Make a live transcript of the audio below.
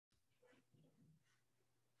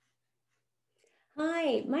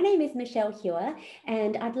Hi, my name is Michelle Hua,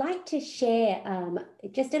 and I'd like to share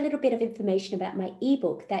just a little bit of information about my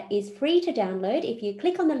ebook that is free to download if you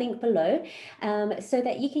click on the link below, so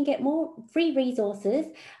that you can get more free resources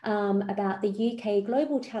about the UK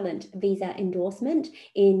Global Talent Visa endorsement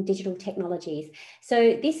in digital technologies.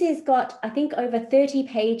 So this has got, I think, over 30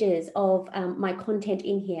 pages of my content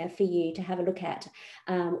in here for you to have a look at,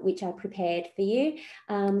 which I prepared for you.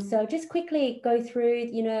 So just quickly go through,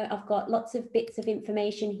 I've got lots of bits of information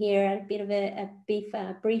here, a bit of a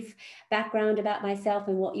brief background about myself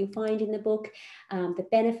and what you'll find in the book, the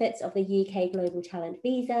benefits of the UK Global Talent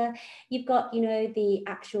Visa. You've got, the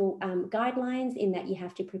actual guidelines in that you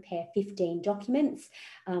have to prepare 15 documents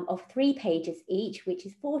of 3 pages each, which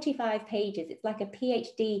is 45 pages. It's like a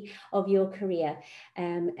PhD of your career.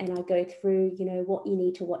 And I go through, what you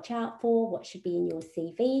need to watch out for, what should be in your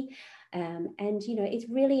CV. And, it's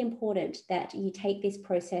really important that you take this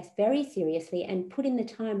process very seriously and put in the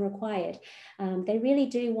time required. They really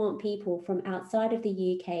do want people from outside of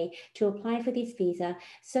the UK to apply for this visa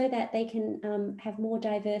so that they can have more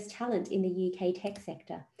diverse talent in the UK tech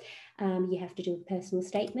sector. You have to do a personal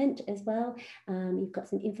statement as well. You've got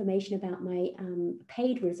some information about my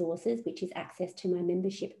paid resources, which is access to my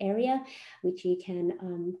membership area, which you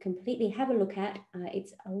can completely have a look at.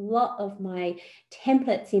 It's a lot of my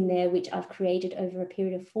templates in there, which I've created over a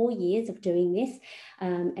period of 4 years of doing this,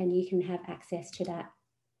 and you can have access to that.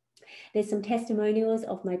 There's some testimonials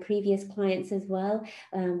of my previous clients as well,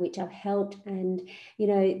 which I've helped, and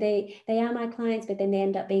they are my clients, but then they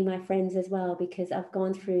end up being my friends as well, because I've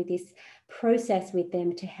gone through this process with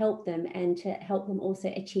them to help them and to help them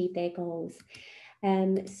also achieve their goals.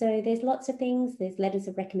 So there's lots of things. There's letters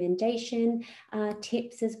of recommendation,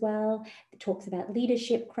 tips as well. It talks about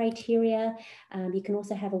leadership criteria. You can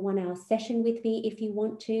also have a 1-hour session with me if you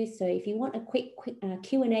want to. So if you want a quick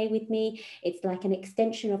Q&A with me, it's like an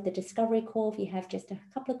extension of the discovery call. If you have just a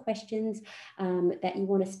couple of questions that you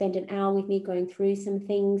want to spend an hour with me going through some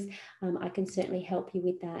things, I can certainly help you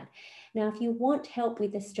with that. Now, if you want help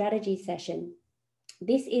with the strategy session,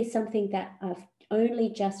 this is something that I've only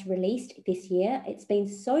just released this year. It's been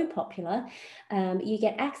so popular. You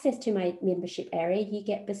get access to my membership area, you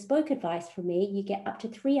get bespoke advice from me, you get up to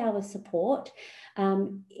 3 hours support.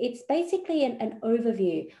 It's basically an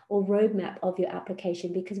overview or roadmap of your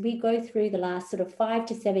application, because we go through the last sort of 5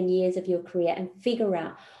 to 7 years of your career and figure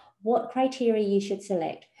out what criteria you should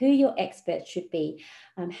select, who your experts should be,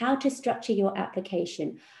 how to structure your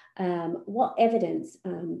application, what evidence,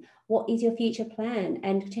 what is your future plan,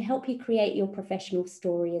 and to help you create your professional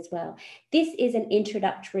story as well. This is an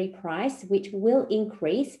introductory price, which will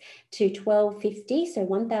increase to $1,250. So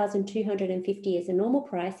 $1,250 is a normal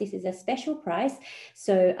price. This is a special price.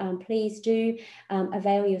 So please do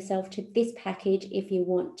avail yourself to this package if you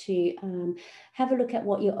want to have a look at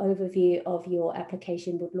what your overview of your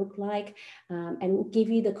application would look like, and will give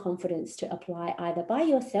you the confidence to apply either by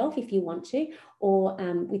yourself if you want to, or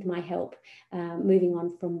with my help moving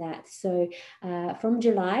on from that. So from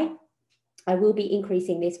July, I will be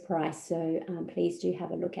increasing this price. So please do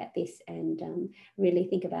have a look at this and really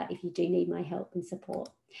think about if you do need my help and support.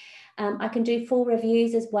 I can do full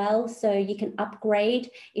reviews as well. So you can upgrade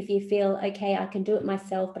if you feel, okay, I can do it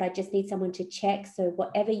myself, but I just need someone to check. So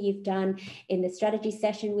whatever you've done in the strategy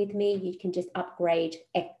session with me, you can just upgrade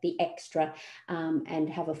the extra and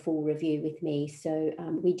have a full review with me. So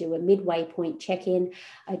we do a midway point check-in,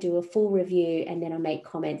 I do a full review, and then I make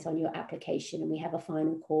comments on your application, and we have a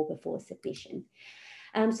final call before submission.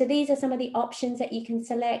 So these are some of the options that you can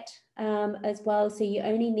select as well. So you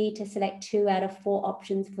only need to select 2 out of 4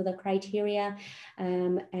 options for the criteria,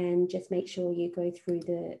 and just make sure you go through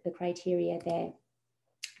the criteria there.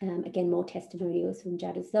 Again, more testimonials from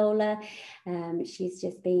Jadazola. She's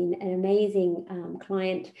just been an amazing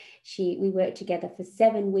client. We worked together for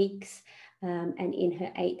 7 weeks. And in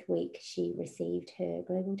her 8th week, she received her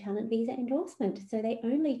Global Talent Visa endorsement. So they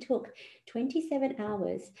only took 27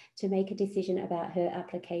 hours to make a decision about her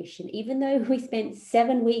application. Even though we spent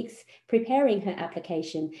 7 weeks preparing her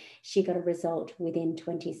application, she got a result within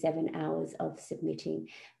 27 hours of submitting.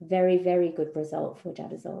 Very, very good result for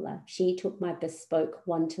Jadazola. She took my bespoke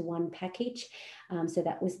 1-to-1 package. So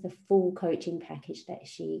that was the full coaching package that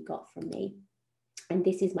she got from me. And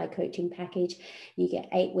this is my coaching package. You get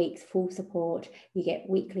 8 weeks full support. You get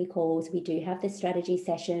weekly calls. We do have the strategy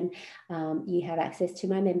session. You have access to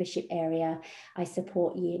my membership area. I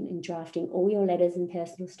support you in drafting all your letters and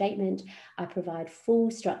personal statement. I provide full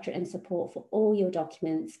structure and support for all your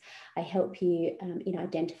documents. I help you in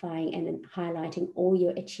identifying and highlighting all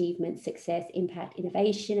your achievements, success, impact,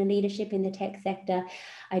 innovation, and leadership in the tech sector.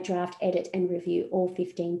 I draft, edit, and review all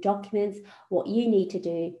 15 documents. What you need to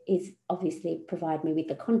do is obviously provide me with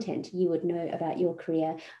the content. You would know about your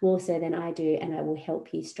career more so than I do, and I will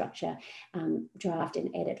help you structure, draft, and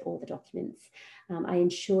edit all the documents. I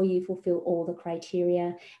ensure you fulfill all the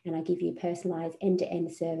criteria, and I give you personalized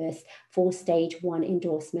end-to-end service for stage 1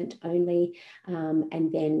 endorsement only.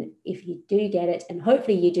 And then if you do get it, and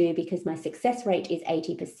hopefully you do, because my success rate is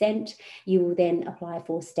 80%, you will then apply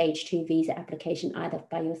for stage 2 visa application either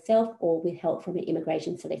by yourself or with help from an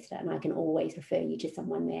immigration solicitor, and I can always refer you to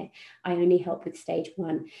someone there. I only help with stage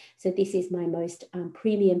 1. So this is my most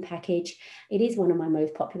premium package. It is one of my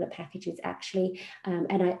most popular packages actually,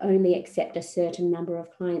 and I only accept a certain number of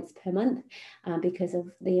clients per month because of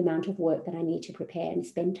the amount of work that I need to prepare and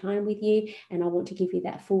spend time with you, and I want to give you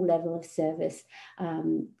that full level of service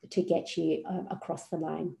to get you across the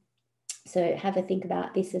line. So have a think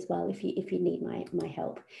about this as well if you need my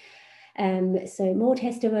help. So more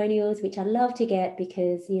testimonials, which I love to get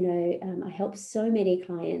because, you know, I help so many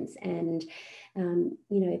clients, and, you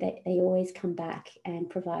know, they always come back and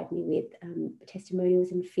provide me with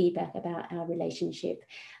testimonials and feedback about our relationship.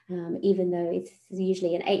 Even though it's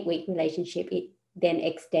usually an 8-week relationship, it then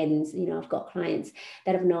extends. You know, I've got clients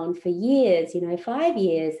that have known for years, you know, 5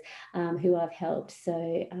 years, who I've helped.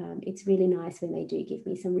 So it's really nice when they do give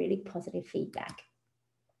me some really positive feedback.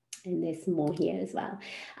 And there's some more here as well.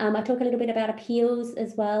 I talk a little bit about appeals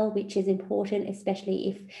as well, which is important, especially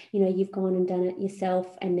if, you know, you've gone and done it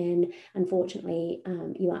yourself and then unfortunately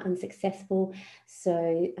you are unsuccessful.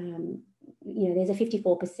 So, you know, there's a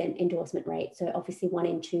 54% endorsement rate. So obviously 1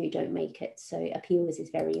 in 2 don't make it. So appeals is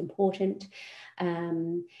very important.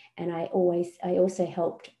 And I also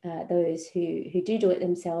helped those who do it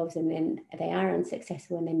themselves, and then they are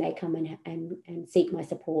unsuccessful, and then they come and seek my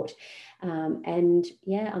support. And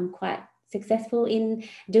yeah, I'm quite successful in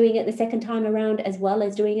doing it the second time around as well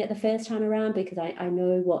as doing it the first time around, because I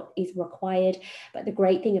know what is required. But the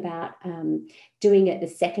great thing about doing it the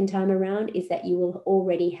second time around is that you will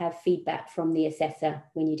already have feedback from the assessor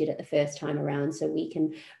when you did it the first time around. So we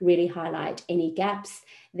can really highlight any gaps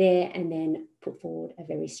there and then put forward a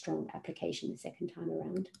very strong application the second time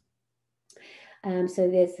around. So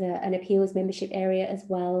there's an appeals membership area as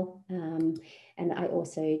well. And I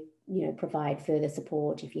also, you know, provide further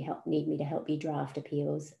support if you need me to help you draft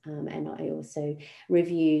appeals. And I also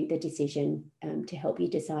review the decision to help you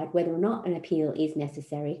decide whether or not an appeal is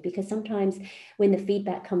necessary, because sometimes when the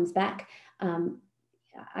feedback comes back,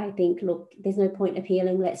 I think, look, there's no point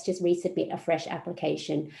appealing, let's just resubmit a fresh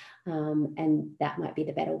application, and that might be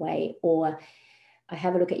the better way. Or I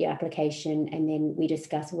have a look at your application and then we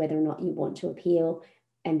discuss whether or not you want to appeal.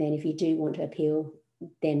 And then if you do want to appeal,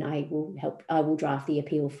 then I will draft the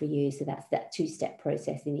appeal for you. So that's that 2-step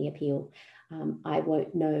process in the appeal. I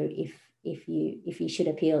won't know if you should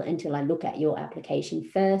appeal until I look at your application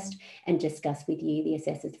first and discuss with you the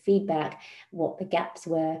assessor's feedback, what the gaps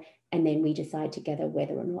were, and then we decide together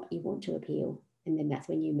whether or not you want to appeal. And then that's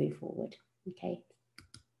when you move forward. Okay.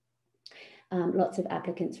 Lots of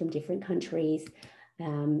applicants from different countries.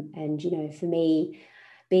 And, you know, for me,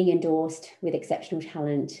 being endorsed with exceptional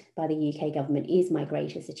talent by the UK government is my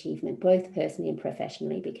greatest achievement, both personally and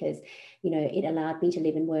professionally, because, you know, it allowed me to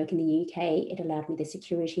live and work in the UK. It allowed me the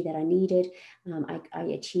security that I needed. I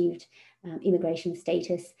achieved immigration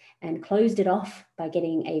status and closed it off by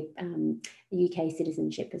getting a UK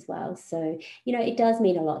citizenship as well. So, you know, it does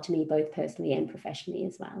mean a lot to me, both personally and professionally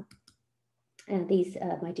as well. These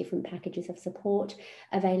are my different packages of support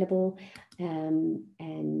available,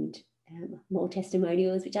 and more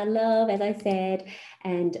testimonials, which I love, as I said,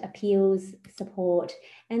 and appeals support.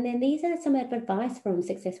 And then these are some advice from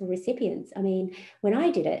successful recipients. I mean, when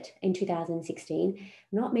I did it in 2016,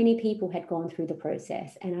 not many people had gone through the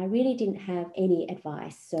process, and I really didn't have any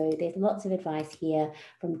advice. So there's lots of advice here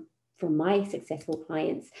from my successful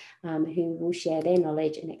clients who will share their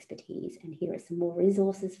knowledge and expertise. And here are some more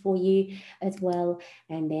resources for you as well.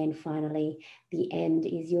 And then finally, the end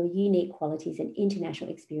is your unique qualities and international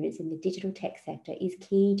experience in the digital tech sector is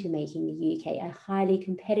key to making the UK a highly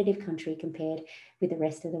competitive country compared with the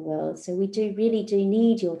rest of the world. So we really do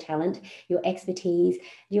need your talent, your expertise,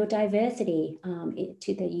 your diversity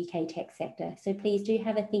to the UK tech sector. So please do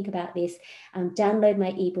have a think about this. Download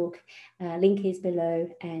my ebook, link is below,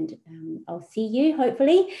 and I'll see you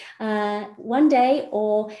hopefully one day,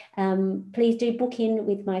 or please do book in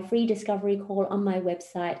with my free discovery call on my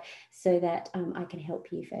website so that I can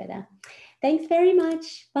help you further. Thanks very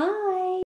much. Bye.